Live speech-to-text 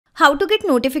How to get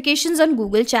notifications on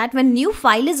Google Chat when new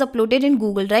file is uploaded in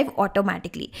Google Drive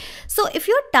automatically. So if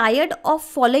you're tired of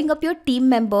following up your team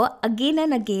member again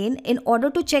and again in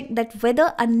order to check that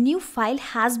whether a new file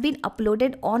has been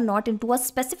uploaded or not into a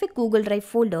specific Google Drive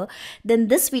folder, then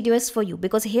this video is for you,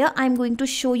 because here I'm going to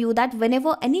show you that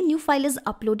whenever any new file is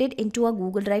uploaded into a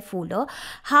Google Drive folder,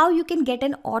 how you can get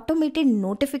an automated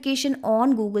notification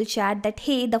on Google Chat that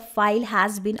hey, the file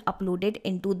has been uploaded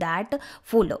into that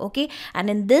folder. Okay, and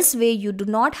in this way you do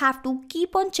not have to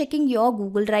keep on checking your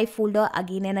Google Drive folder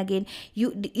again and again.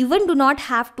 You even do not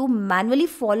have to manually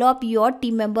follow up your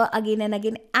team member again and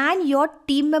again, and your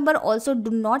team member also do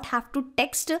not have to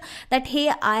text that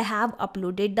hey, I have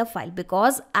uploaded the file,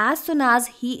 because as soon as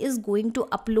he is going to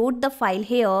upload the file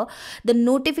here, the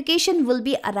notification will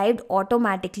be arrived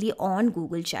automatically on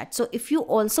Google Chat. So if you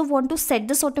also want to set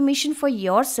this automation for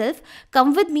yourself,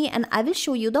 come with me and I will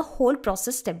show you the whole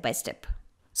process step by step.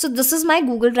 So this is my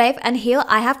Google Drive, and here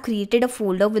I have created a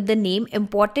folder with the name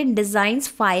Important Designs,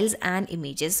 Files and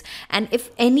Images. And if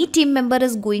any team member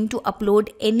is going to upload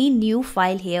any new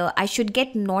file here, I should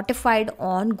get notified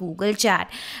on Google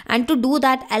Chat. And to do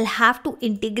that, I'll have to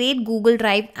integrate Google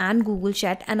Drive and Google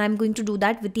Chat, and I'm going to do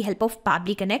that with the help of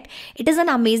Pabbly Connect. It is an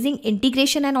amazing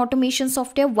integration and automation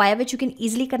software via which you can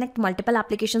easily connect multiple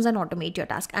applications and automate your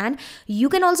task. And you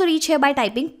can also reach here by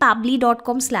typing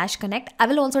pabbly.com/connect. I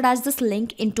will also dash this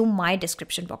link into my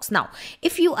description box. Now,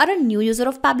 if you are a new user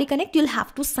of Pabbly Connect, you'll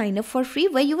have to sign up for free,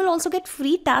 where you will also get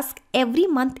free tasks every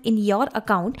month in your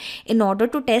account in order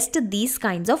to test these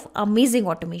kinds of amazing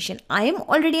automation. I am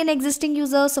already an existing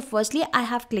user, so firstly I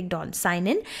have clicked on sign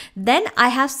in, then I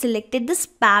have selected this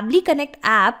Pabbly Connect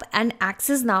app and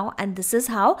access now, and this is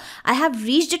how I have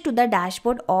reached to the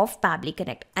dashboard of Pabbly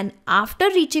Connect. And after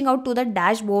reaching out to the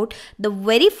dashboard, the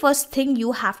very first thing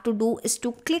you have to do is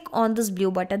to click on this blue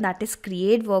button, that is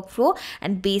create workflow,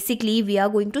 and basically we are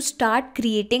going to start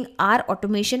creating our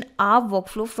automation, our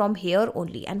workflow from here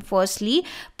only. And firstly,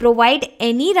 provide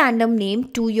any random name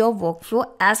to your workflow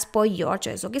as per your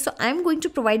choice. Okay, so I'm going to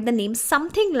provide the name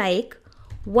something like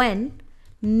when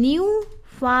new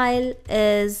file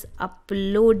is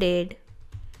uploaded,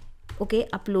 okay,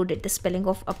 uploaded, the spelling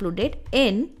of uploaded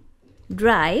in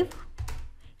Drive,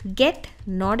 get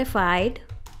notified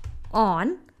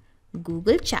on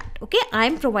Google Chat. Okay,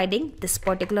 I'm providing this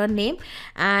particular name,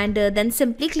 and then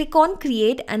simply click on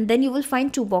create, and then you will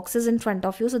find two boxes in front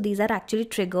of you. So these are actually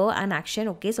trigger and action.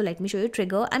 Okay, so let me show you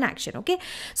trigger and action. Okay,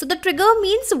 so the trigger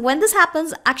means when this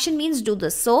happens, action means do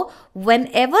this. So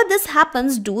whenever this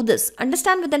happens, do this.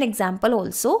 Understand with an example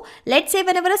also. Let's say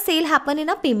whenever a sale happen in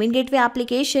a payment gateway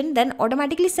application, then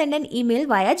automatically send an email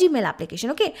via Gmail application.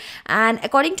 Okay, and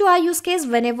according to our use case,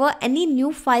 whenever any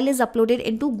new file is uploaded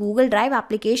into Google Drive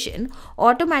application,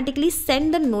 automatically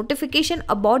send the notification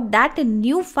about that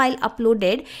new file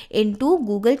uploaded into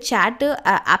Google Chat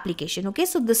application. Okay,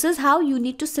 so this is how you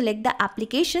need to select the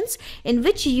applications in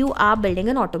which you are building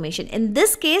an automation. In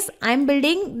this case, I'm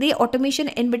building the automation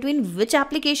in between which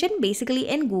application? Basically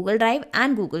in Google Drive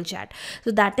and Google Chat. So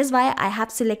that is why I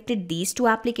have selected these two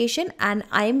applications, and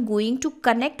I am going to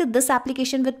connect this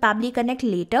application with Pabbly Connect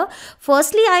later.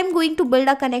 Firstly, I'm going to build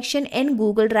a connection in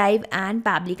Google Drive and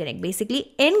Pabbly Connect,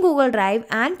 basically in Google Drive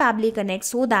and Pabbly Connect,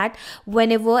 so that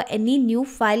whenever any new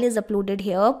file is uploaded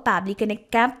here, Pabbly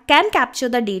Connect can capture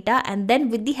the data, and then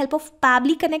with the help of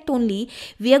Pabbly Connect only,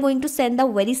 we are going to send the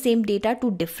very same data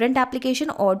to different application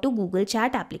or to Google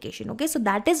Chat application. Okay, so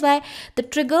that is why the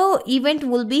trigger event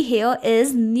will be here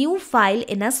is new file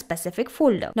in a specific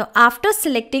folder. Now after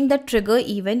selecting the trigger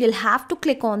event, you'll have to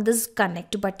click on this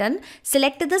connect button,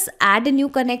 select this add a new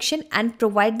connection, and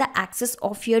provide the access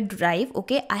of your drive.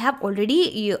 Okay, I have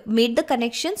already made the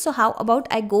connection, so how about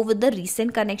I go with the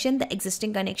recent connection, the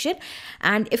existing connection.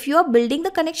 And if you are building the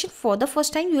connection for the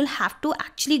first time, you will have to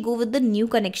actually go with the new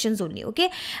connections only. Okay,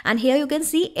 and here you can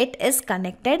see it is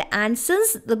connected, and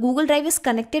since the Google Drive is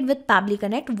connected with Pabbly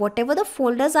Connect, whatever the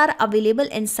folders are available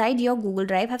inside your Google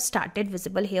Drive have started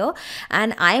visible here.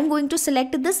 And I am going to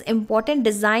select this Important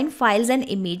Design, Files and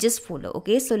Images folder.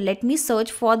 Okay, so let me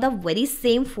search for the very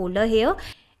same folder here,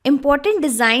 Important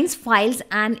Designs, Files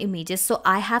and Images. So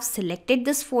I have selected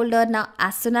this folder. Now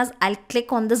as soon as I'll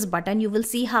click on this button, you will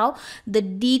see how the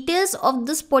details of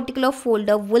this particular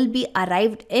folder will be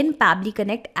arrived in Pabbly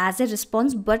Connect as a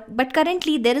response, but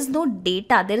currently there is no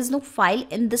data, there is no file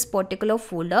in this particular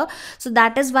folder. So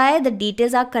that is why the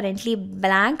details are currently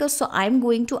blank. So I'm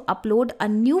going to upload a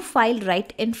new file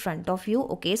right in front of you.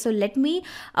 Okay, so let me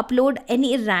upload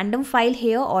any random file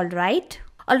here. All right.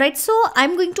 Alright, so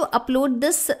I'm going to upload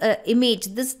this image,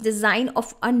 this design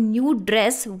of a new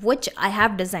dress which I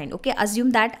have designed. Okay, assume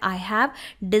that I have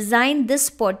designed this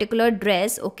particular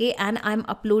dress, okay, and I'm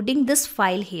uploading this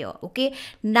file here. Okay,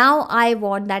 now I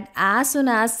want that as soon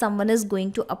as someone is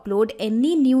going to upload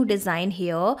any new design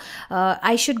here,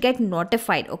 I should get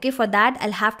notified. Okay, for that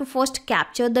I'll have to first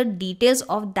capture the details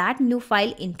of that new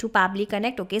file into Pabbly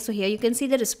Connect. Okay, so here you can see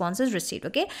the responses received.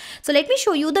 Okay, so let me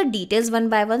show you the details one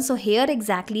by one. So here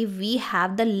exactly we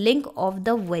have the link of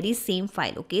the very same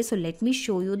file. Okay, so let me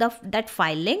show you that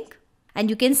file link. And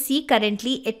you can see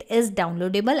currently it is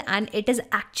downloadable and it is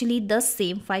actually the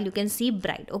same file. You can see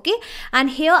bright. Okay, and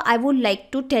here I would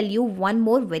like to tell you one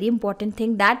more very important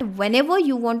thing, that whenever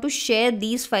you want to share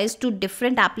these files to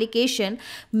different application,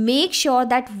 make sure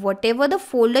that whatever the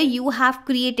folder you have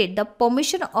created, the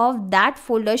permission of that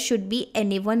folder should be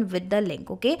anyone with the link.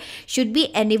 Okay, should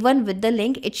be anyone with the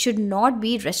link, it should not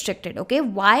be restricted. Okay,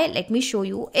 why? Let me show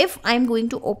you. If I'm going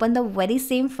to open the very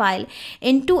same file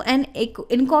into an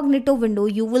incognito window,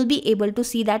 you will be able to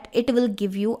see that it will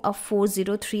give you a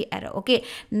 403 error. Okay,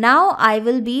 now I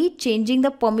will be changing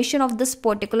the permission of this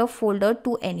particular folder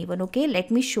to anyone. Okay, let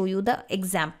me show you the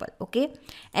example. Okay,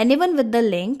 anyone with the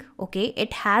link. Okay,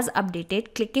 it has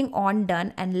updated. Clicking on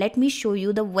done, and let me show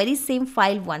you the very same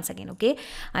file once again. Okay,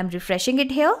 I'm refreshing it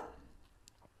here.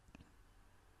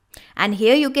 And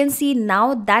here you can see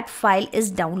now that file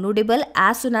is downloadable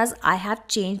as soon as I have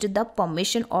changed the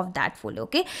permission of that folder.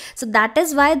 Okay, so that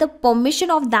is why the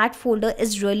permission of that folder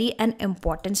is really an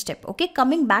important step. Okay,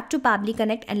 coming back to Pabbly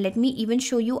Connect, and let me even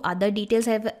show you other details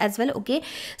as well. Okay,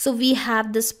 so we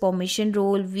have this permission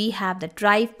role, we have the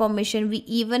drive permission, we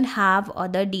even have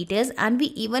other details, and we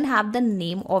even have the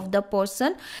name of the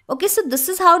person. Okay, so this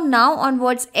is how now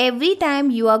onwards, every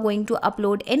time you are going to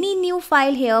upload any new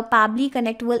file here, Pabbly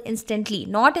Connect will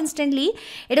not instantly,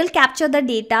 it will capture the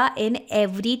data in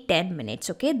every 10 minutes.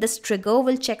 Okay, this trigger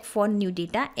will check for new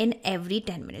data in every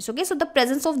 10 minutes. Okay, so the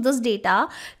presence of this data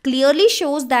clearly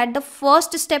shows that the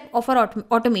first step of our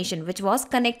automation, which was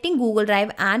connecting Google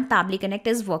Drive and Pabbly Connect,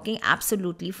 is working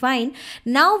absolutely fine.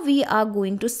 Now we are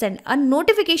going to send a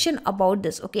notification about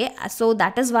this. Okay, so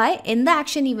that is why in the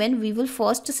action event we will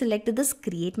first select this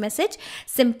create message,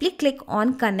 simply click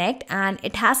on connect, and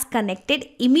it has connected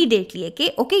immediately.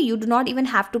 Okay, you do not even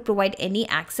have to provide any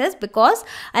access because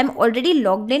I'm already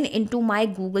logged in into my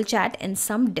Google chat in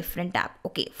some different tab.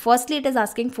 Okay, firstly it is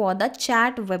asking for the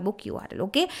chat webhook URL.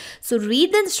 Okay, so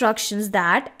read the instructions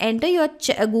that enter your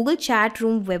Google chat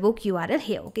room webhook URL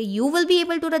here. Okay, you will be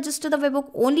able to register the webhook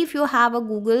only if you have a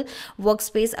Google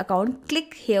Workspace account.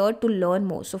 Click here to learn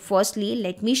more. So firstly,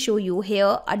 let me show you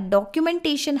here a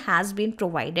documentation has been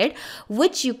provided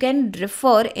which you can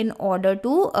refer in order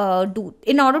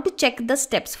to check the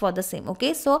steps for the same.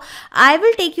 Okay, so I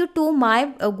will take you to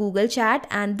my Google chat,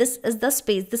 and this is the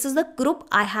space, this is the group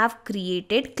I have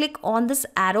created. Click on this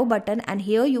arrow button, and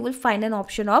here you will find an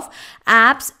option of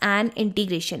apps and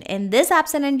integration. In this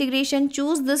apps and integration,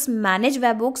 choose this manage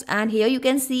webhooks, and here you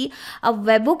can see a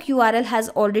webhook URL has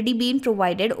already been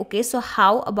provided. Okay, so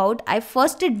how about I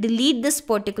first delete this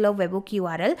particular webhook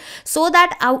URL so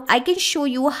that I can show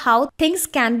you how things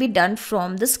can be done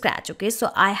from the scratch. Okay,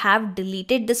 so I have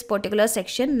deleted this particular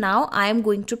section. Now I am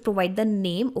going to provide the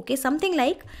name. Okay, something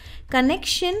like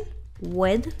connection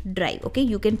with drive. Okay,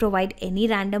 you can provide any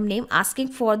random name, asking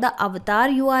for the avatar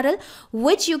URL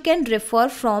which you can refer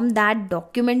from that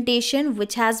documentation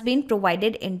which has been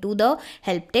provided into the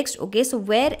help text. Okay, so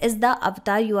where is the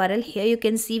avatar URL? Here you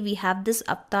can see we have this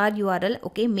avatar URL.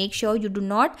 Okay, make sure you do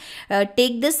not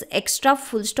take this extra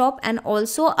full stop, and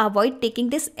also avoid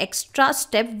taking this extra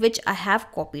step which I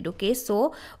have copied. Okay,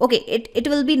 so it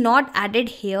will be not added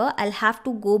here. I'll have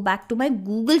to go back to my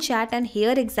Google chat, and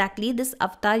here exactly this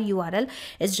avatar URL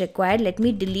is required. Let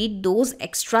me delete those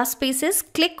extra spaces.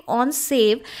 Click on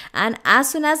save, and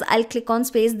as soon as I'll click on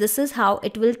space, this is how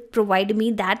it will provide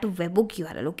me that webhook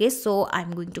URL. Okay, so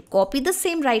I'm going to copy the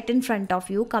same right in front of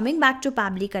you, coming back to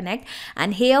Pabbly Connect,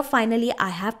 and here finally I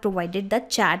have provided the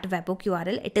chat webhook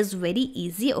URL. It is very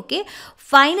easy. Okay,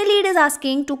 finally it is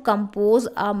asking to compose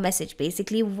a message,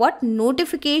 basically what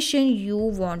notification you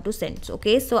want to send.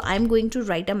 Okay, so I'm going to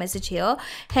write a message here.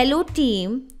 Hello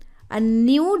team, a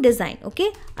new design.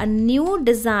 Okay, a new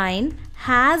design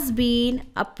has been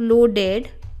uploaded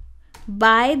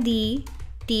by the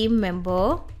team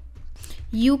member.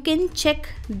 You can check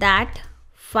that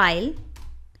file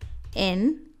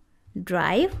in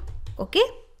Drive. Okay,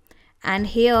 and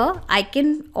here I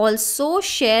can also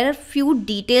share a few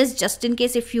details just in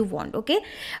case if you want. Okay,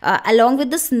 along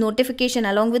with this notification,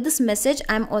 along with this message,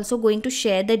 I'm also going to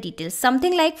share the details.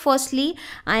 Something like, firstly,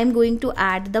 I am going to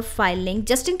add the file link.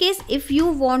 Just in case if you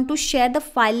want to share the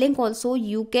file link also,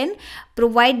 you can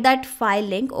provide that file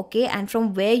link. Okay, and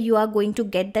from where you are going to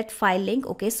get that file link.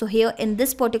 Okay, so here in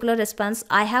this particular response,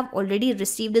 I have already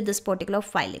received this particular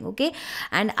file link. Okay,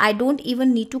 and I don't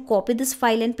even need to copy this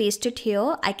file and paste it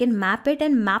here. I can map it,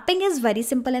 and mapping is very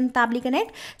simple in Pabbly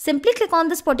Connect. Simply click on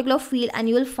this particular field and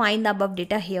you will find the above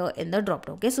data here in the drop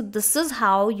down. Okay, so this is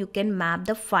how you can map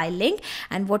the file link.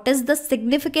 And what is the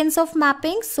significance of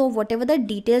mapping? So whatever the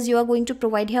details you are going to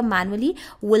provide here manually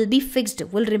will be fixed,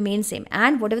 will remain same,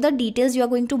 and whatever the details you are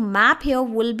going to map here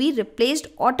will be replaced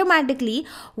automatically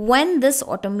when this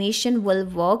automation will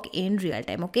work in real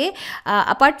time. Okay,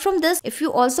 apart from this, if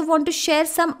you also want to share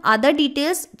some other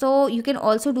details, so you can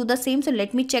also do the same. So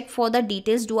let me check for the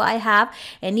details. Do I have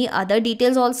any other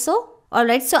details also?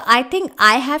 Alright, so I think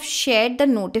I have shared the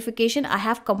notification, I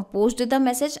have composed the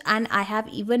message, and I have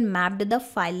even mapped the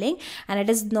file link. And it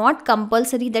is not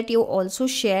compulsory that you also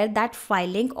share that file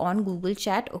link on Google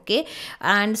Chat. Okay,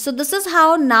 and so this is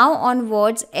how now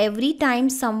onwards, every time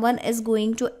someone is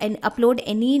going to upload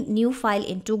any new file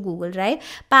into Google Drive,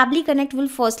 Pabbly Connect will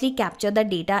firstly capture the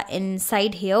data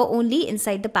inside here only,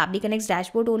 inside the Pabbly Connect's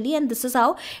dashboard only, and this is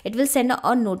how it will send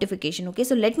a notification. Okay,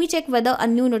 so let me check whether a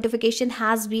new notification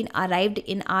has been arrived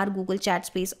in our Google Chat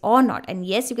space or not. And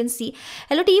yes, you can see,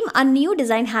 hello team, a new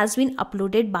design has been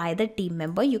uploaded by the team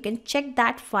member. You can check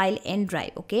that file in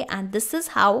Drive. Okay, and this is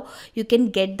how you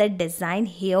can get the design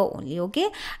here only.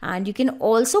 Okay, and you can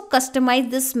also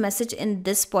customize this message in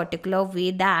this particular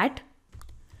way, that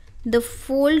the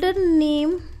folder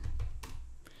name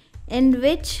in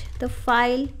which the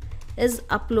file is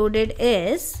uploaded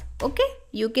is, okay,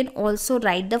 you can also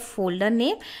write the folder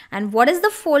name. And what is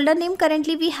the folder name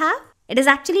currently we have? It is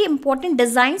actually important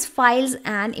designs, files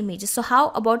and images. So how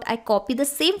about I copy the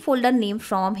same folder name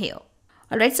from here?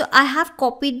 Alright, so I have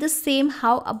copied the same.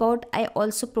 How about I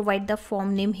also provide the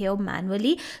form name here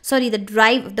manually, sorry,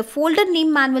 the folder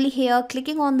name manually here,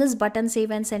 clicking on this button, save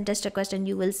and send test request, and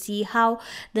you will see how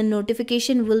the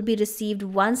notification will be received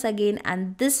once again,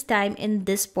 and this time in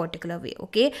this particular way.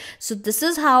 Okay, so this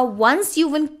is how once you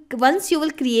will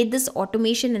create this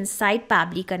automation inside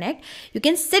Pabbly Connect, you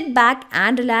can sit back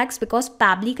and relax, because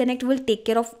Pabbly Connect will take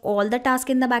care of all the tasks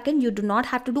in the backend. You do not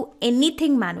have to do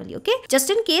anything manually. Okay, just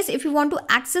in case if you want to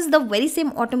access the very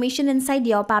same automation inside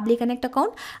your Pabbly Connect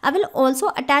account, I will also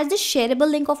attach the shareable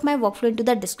link of my workflow into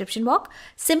the description box.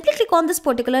 Simply click on this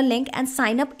particular link and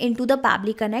sign up into the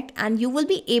Pabbly Connect, and you will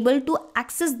be able to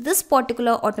access this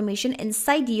particular automation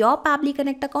inside your Pabbly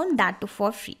Connect account, that too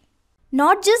for free.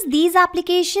 Not just these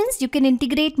applications, you can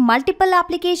integrate multiple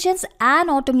applications and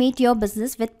automate your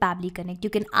business with Pabbly Connect.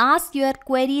 You can ask your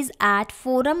queries at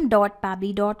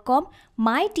forum.pabbly.com.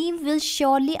 My team will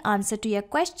surely answer to your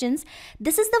questions.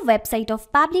 This is the website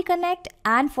of Pabbly Connect,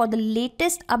 and for the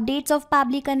latest updates of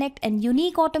Pabbly Connect and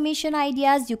unique automation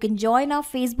ideas, you can join our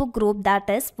Facebook group, that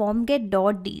is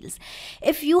formget.deals.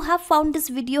 If you have found this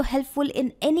video helpful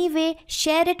in any way,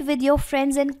 share it with your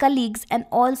friends and colleagues and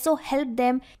also help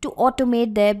them to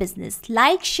automate their business.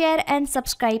 Like, share and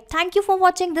subscribe. Thank you for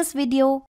watching this video.